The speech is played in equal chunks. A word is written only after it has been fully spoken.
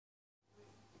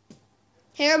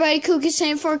Hey everybody,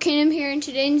 Kuka74 Kingdom here. In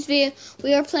today's video,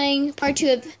 we are playing part 2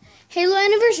 of Halo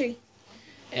Anniversary.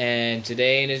 And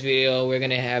today in this video, we're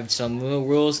gonna have some new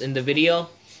rules in the video.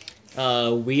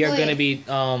 We are gonna be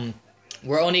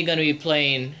we're only gonna be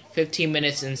playing 15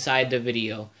 minutes inside the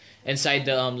video, inside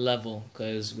the level,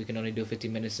 because we can only do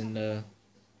 15 minutes in the.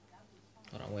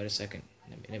 Hold on, wait a second.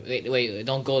 Wait,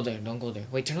 don't go there. Don't go there.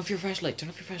 Wait, turn off your flashlight. Turn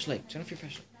off your flashlight. Turn off your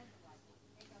flashlight.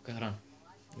 Okay, hold on.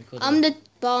 I'm the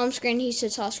bottom screen. He's the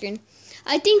top screen.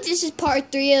 I think this is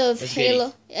part 3 of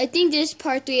Halo. I think this is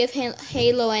part 3 of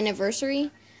Halo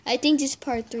Anniversary. I think this is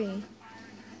part 3.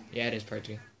 Yeah, it is part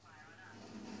 3.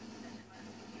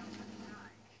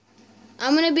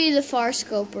 I'm gonna be the far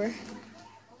scoper,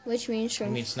 which means from.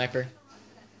 You mean sniper?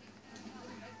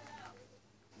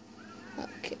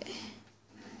 Okay.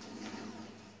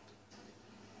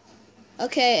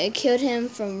 Okay, I killed him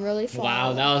from really far.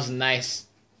 Wow, that was nice.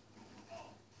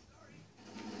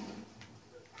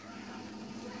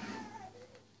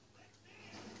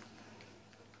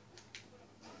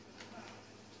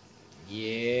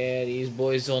 Yeah, these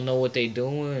boys don't know what they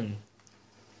doing.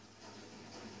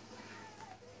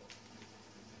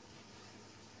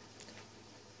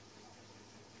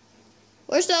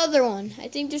 Where's the other one? I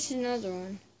think this is another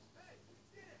one.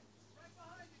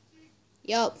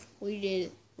 Yup, we did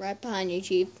it. Right behind you,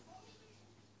 Chief.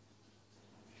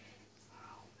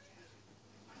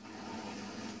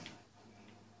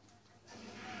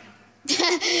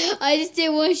 I just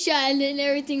did one shot and then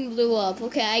everything blew up.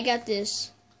 Okay, I got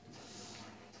this.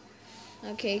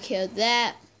 Okay, kill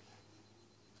that.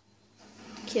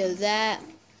 Kill that.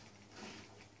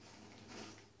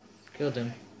 Killed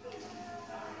him.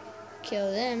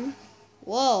 Kill them.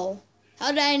 Whoa.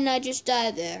 How did I not just die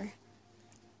there?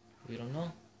 We don't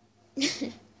know.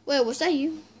 Wait, was that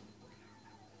you?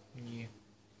 Yeah.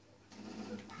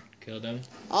 Killed him.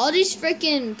 All these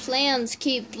freaking plans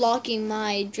keep blocking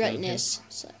my dreadness.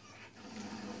 So.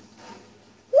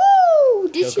 Woo!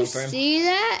 Did you see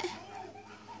that?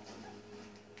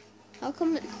 How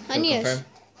come? Confirm.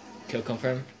 Kill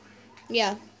confirm.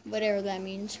 Yeah, whatever that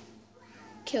means.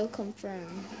 Kill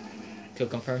confirm. Kill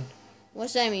confirm.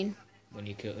 What's that mean? When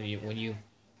you kill, when you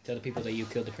tell the people that you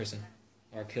killed the person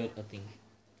or killed a thing,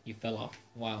 you fell off.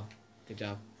 Wow, good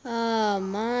job. Oh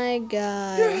my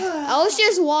god! I was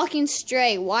just walking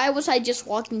straight. Why was I just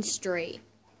walking straight?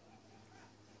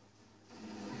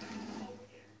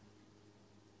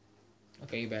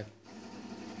 Okay, you back.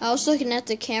 I was looking at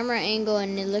the camera angle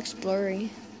and it looks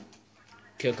blurry.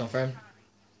 Kill confirmed.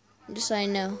 Just so I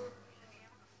know.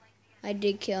 I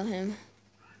did kill him.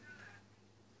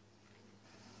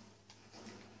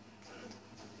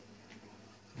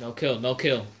 No kill, no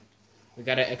kill. We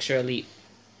got an extra elite.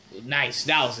 Nice,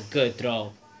 that was a good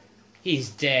throw. He's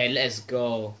dead, let's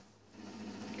go.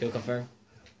 Kill confirmed.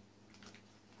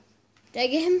 Did I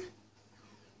get him?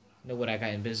 No, what, I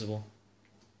got invisible.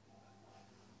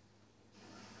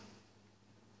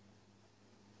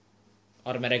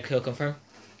 Automatic kill confirm.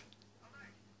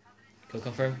 Kill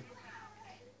confirm.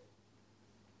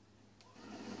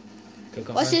 Kill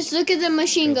confirm. Watch this, look at the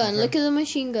machine gun. Look at the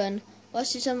machine gun.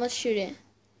 Watch this, I'm gonna shoot it.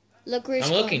 Look where it's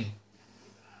going. I'm looking.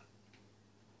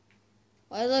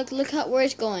 Why, look how, where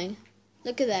it's going.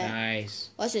 Look at that. Nice.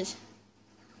 Watch this.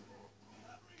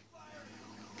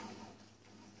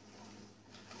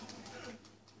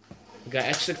 We got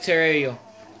extraterritorial.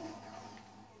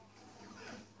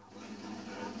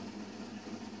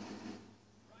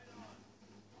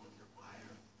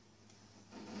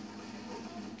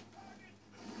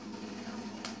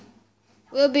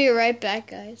 We'll be right back,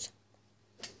 guys.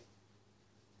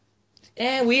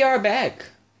 And we are back.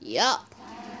 Yup.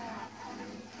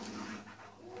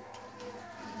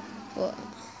 Well,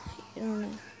 you don't know.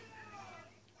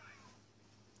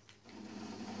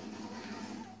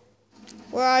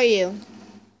 Where are you?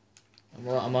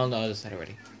 I'm on the other side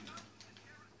already.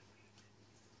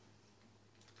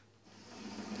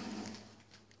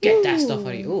 Get that stuff out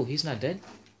of you. Oh, he's not dead.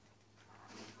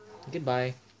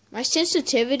 Goodbye. My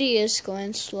sensitivity is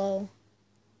going slow.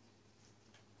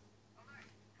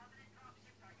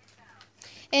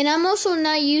 And I'm also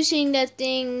not using that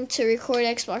thing to record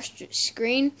Xbox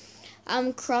screen.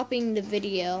 I'm cropping the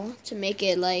video to make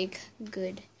it, like,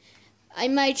 good. I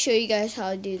might show you guys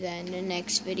how to do that in the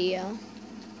next video.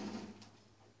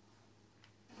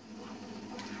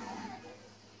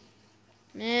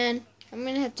 Man, I'm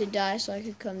gonna have to die so I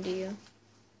could come to you.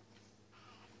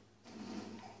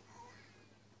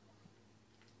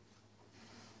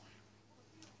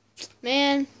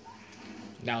 Man.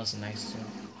 That was nice, too.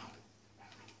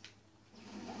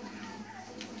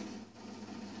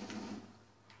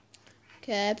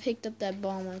 Okay, I picked up that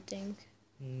bomb, I think.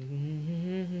 I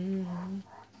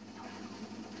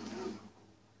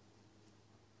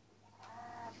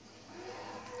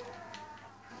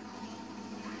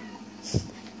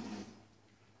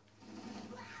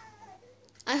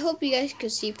hope you guys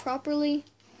could see properly.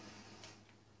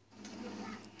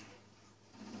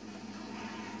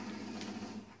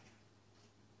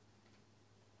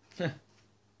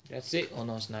 That's it. Oh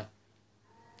no, it's not.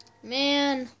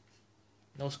 Man.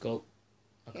 No scope.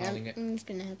 I'm Yeah, calling it. I'm just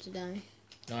gonna have to die.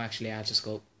 No, actually, I have to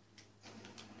scope.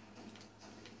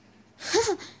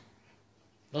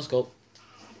 No scope.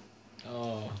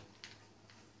 Oh.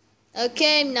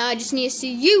 Okay, now I just need to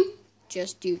see you.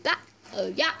 Just do that. Oh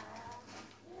yeah.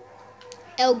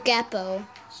 El Gapo.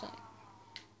 Sorry.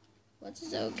 What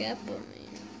does El Gapo mean?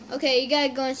 Okay, you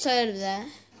gotta go inside of that.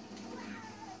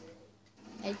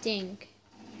 I think.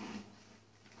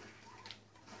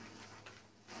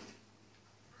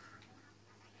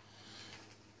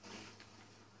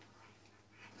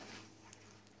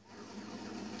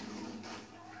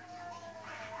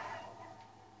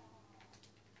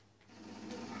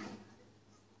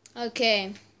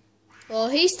 Okay. Well,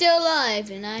 he's still alive,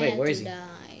 and I Wait, have where to is he?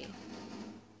 die.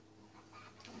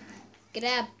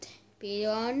 Grabbed.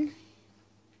 Beyond.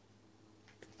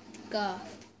 Go.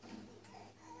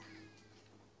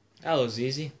 That was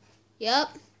easy.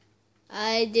 Yup.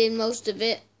 I did most of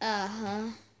it.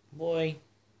 Uh-huh. Boy.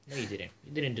 No, you didn't.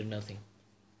 You didn't do nothing.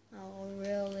 Oh,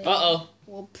 really? Uh-oh.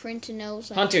 Well, print a nose.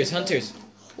 Hunters, hunters.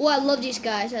 Oh, I love these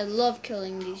guys. I love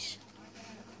killing these.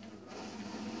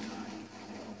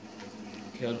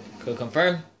 Could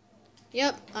confirm.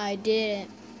 Yep, I did it.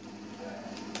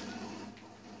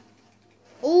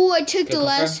 Oh, I took Could the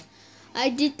last. confirm. I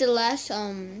did the last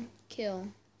kill.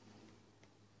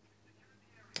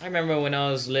 I remember when I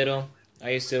was little,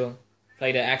 I used to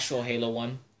play the actual Halo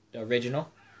 1, the original.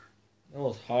 It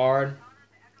was hard.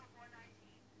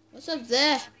 What's up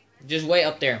there? Just wait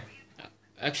up there.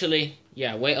 Actually,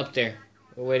 yeah, wait up there.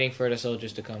 We're waiting for the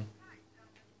soldiers to come.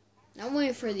 I'm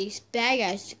waiting for these bad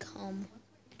guys to come.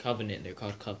 Covenant, they're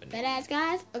called Covenant. Badass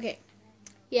guys? Okay.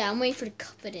 Yeah, I'm waiting for the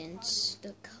Covenants.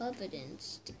 The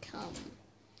Covenants to come.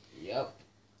 Yep.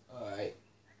 Alright.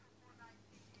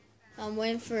 I'm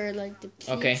waiting for, like, the peace.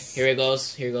 Okay, here it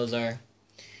goes. Here goes our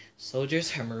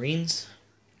soldiers, our Marines.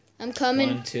 I'm coming.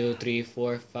 1, 2, 3,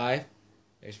 4, 5.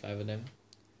 There's 5 of them.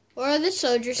 Where are the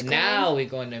soldiers And going? now we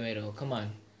go in the middle. Come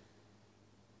on.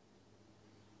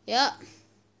 Yep.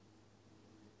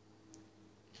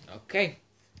 Okay.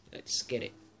 Let's get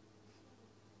it.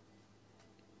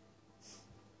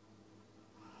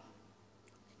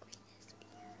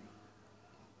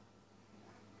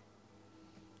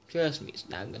 Trust me, it's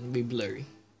not gonna be blurry.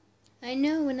 I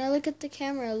know, when I look at the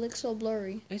camera, it looks so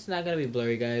blurry. It's not gonna be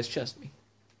blurry, guys. Trust me.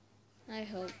 I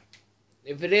hope.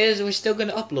 If it is, we're still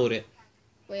gonna upload it.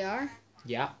 We are?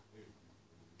 Yep.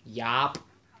 Yup.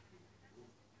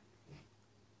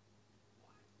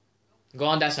 Go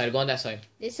on that side. Go on that side.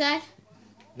 This side?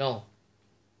 No.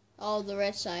 Oh, the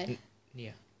red side.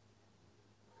 Yeah.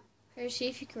 Here, see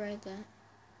if you can write that.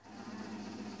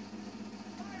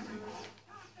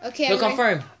 Okay, No, I'm ready.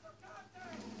 confirm.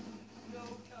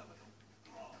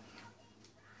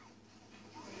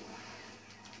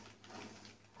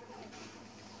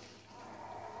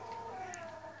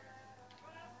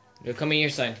 They're coming your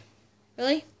side.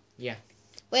 Really? Yeah.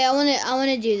 Wait, I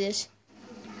wanna do this.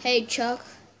 Hey, Chuck.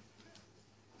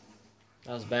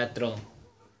 That was a bad throw.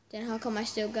 Then how come I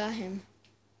still got him?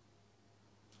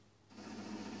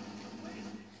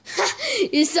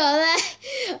 You saw that?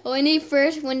 When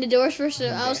the doors first,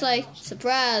 I was like,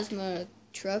 surprise, my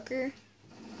trucker.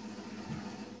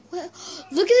 What?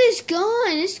 Look at this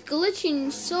gun. It's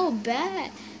glitching so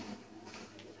bad.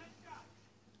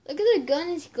 Look at the gun.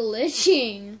 It's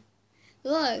glitching.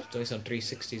 Look. Doing some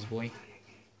 360s, boy.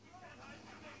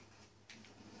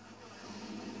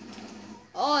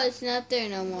 Oh, it's not there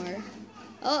no more.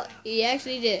 Oh, he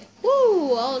actually did.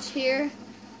 Woo! I was here.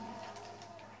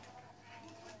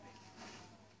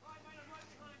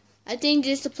 I think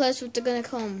this is the place where they're gonna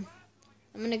come.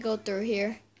 I'm gonna go through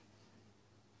here.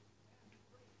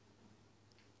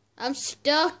 I'm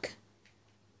stuck.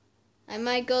 I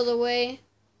might go the way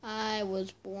I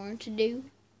was born to do.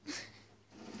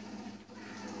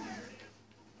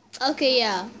 Okay,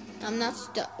 yeah. I'm not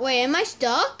stuck. Wait, am I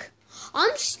stuck?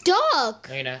 I'm stuck.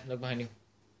 No, you're not. Look behind you.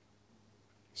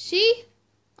 See?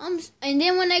 And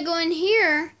then when I go in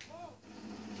here,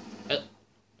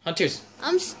 Hunters.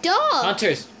 I'm stuck.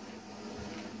 Hunters.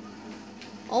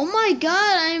 Oh my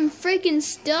god, I'm freaking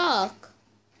stuck.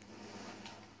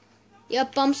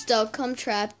 Yep, I'm stuck. I'm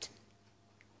trapped.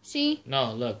 See?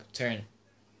 No, look. Turn.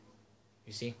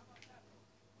 You see?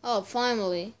 Oh,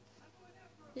 finally.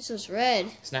 This was red.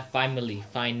 It's not finally.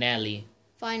 Finally.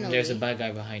 Finally. And there's a bad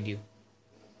guy behind you.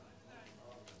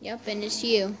 Yep, and it's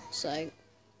you. So Okay,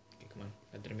 come on.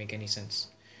 That didn't make any sense.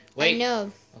 Wait. I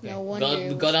know. Okay. No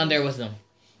wonder. Go down there with them.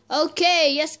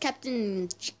 Okay, yes, Captain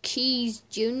Keys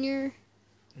Jr.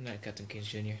 I'm not Captain Keys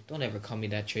Jr. Don't ever call me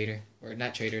that traitor. Or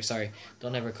not traitor, sorry.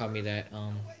 Don't ever call me that,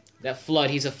 that flood.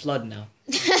 He's a flood now.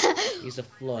 He's a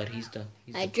flood.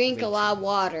 I drink a lot of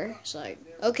water. So,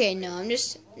 okay, no, I'm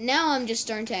just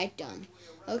starting to act dumb.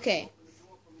 Okay.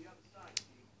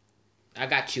 I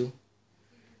got you.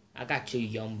 I got you,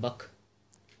 young buck.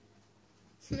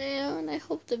 Man, I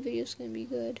hope the video's gonna be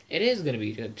good. It is gonna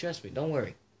be good. Trust me. Don't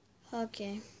worry.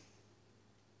 Okay.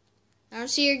 I don't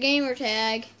see your gamer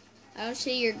tag. I don't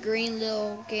see your green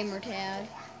little gamer tag.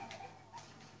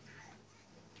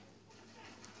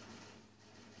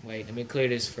 Wait, let me clear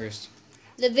this first.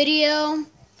 The video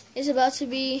is about to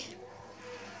be...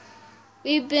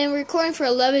 We've been recording for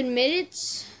 11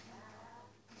 minutes.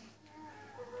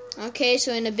 Okay,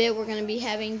 so in a bit we're going to be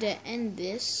having to end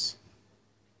this.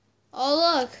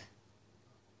 Oh, look.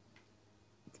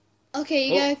 Okay,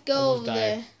 you gotta go over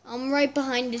there. I'm right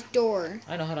behind this door.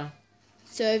 I know, hold on.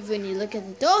 So if when you look at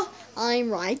the door, I'm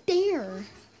right there.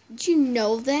 Did you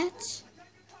know that?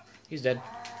 He's dead.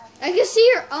 I can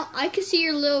see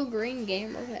your little green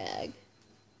gamer tag.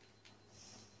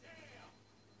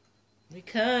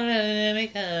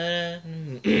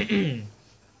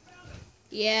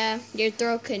 Yeah, your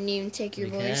throat couldn't even take your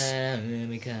voice.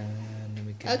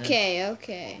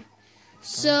 Okay.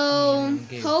 So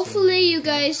hopefully you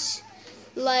guys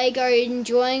are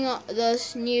enjoying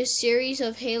this new series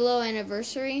of Halo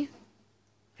Anniversary.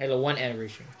 Halo 1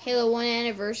 Anniversary. Halo 1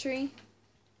 Anniversary.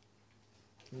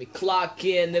 Let me clock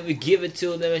in, then we give it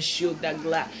to him, then we shoot that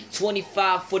glass.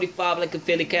 25, 45 like a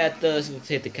Philly cat does with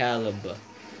 50 caliber.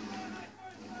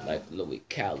 Like Louis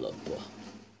caliber.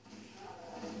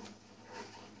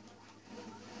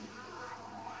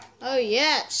 Oh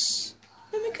yes.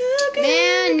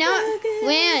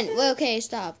 Man, well, okay,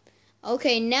 stop.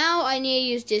 Okay, now I need to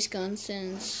use this gun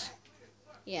since,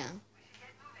 yeah.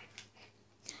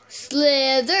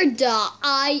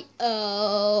 Slither.io.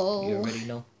 You already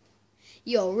know?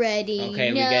 You already know.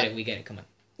 Okay, we get it, come on.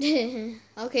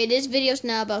 Okay, this video's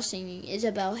not about singing. It's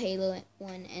about Halo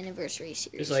 1 Anniversary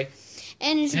series. Just like...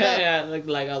 And it's about... yeah,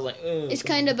 like I was like... it's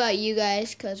kind of about you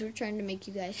guys, because we're trying to make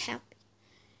you guys happy.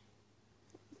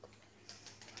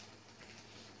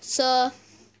 So...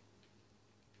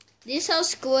 This how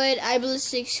Squid, I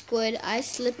Ballistic Squid, I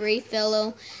Slippery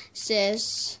Fellow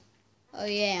says, oh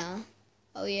yeah.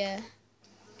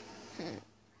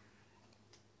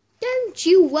 Don't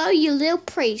you worry, you little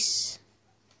priest.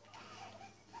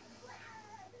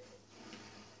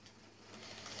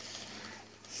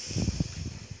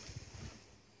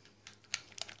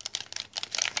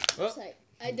 Oh, sorry,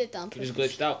 I did that on you purpose. just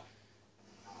glitched out.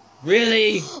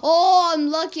 Really? Oh, I'm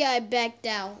lucky I backed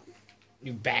out.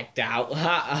 You backed out.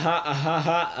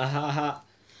 I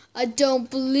don't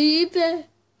believe it.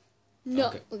 No.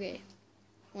 Okay. Okay.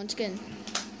 Once again.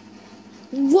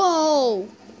 Whoa!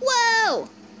 Whoa!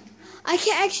 I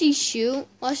can actually shoot.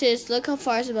 Watch this. Look how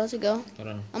far it's about to go. Hold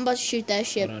on. I'm about to shoot that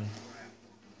ship. Hold on.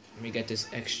 Let me get this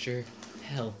extra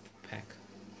health pack.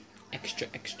 Extra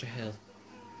health.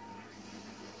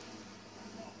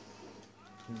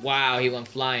 Wow, he went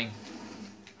flying.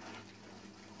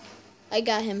 I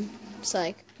got him. It's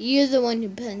like, you're the one who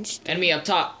punched. Enemy up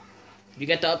top. You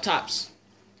get the up tops.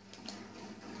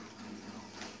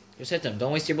 Just hit them.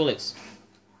 Don't waste your bullets.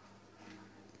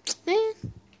 Man.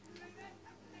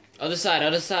 Other side.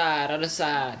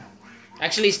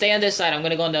 Actually, stay on this side. I'm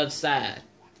gonna go on the other side.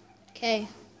 Okay.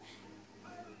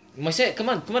 Moise, come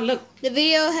on, look. The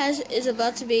video is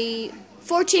about to be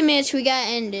 14 minutes. We gotta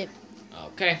end it.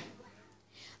 Okay.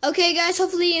 Okay, guys.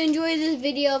 Hopefully you enjoyed this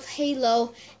video of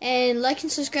Halo, and like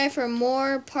and subscribe for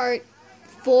more part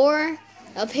 4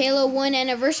 of Halo 1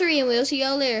 Anniversary, and we'll see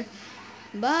y'all later.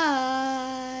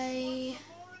 Bye.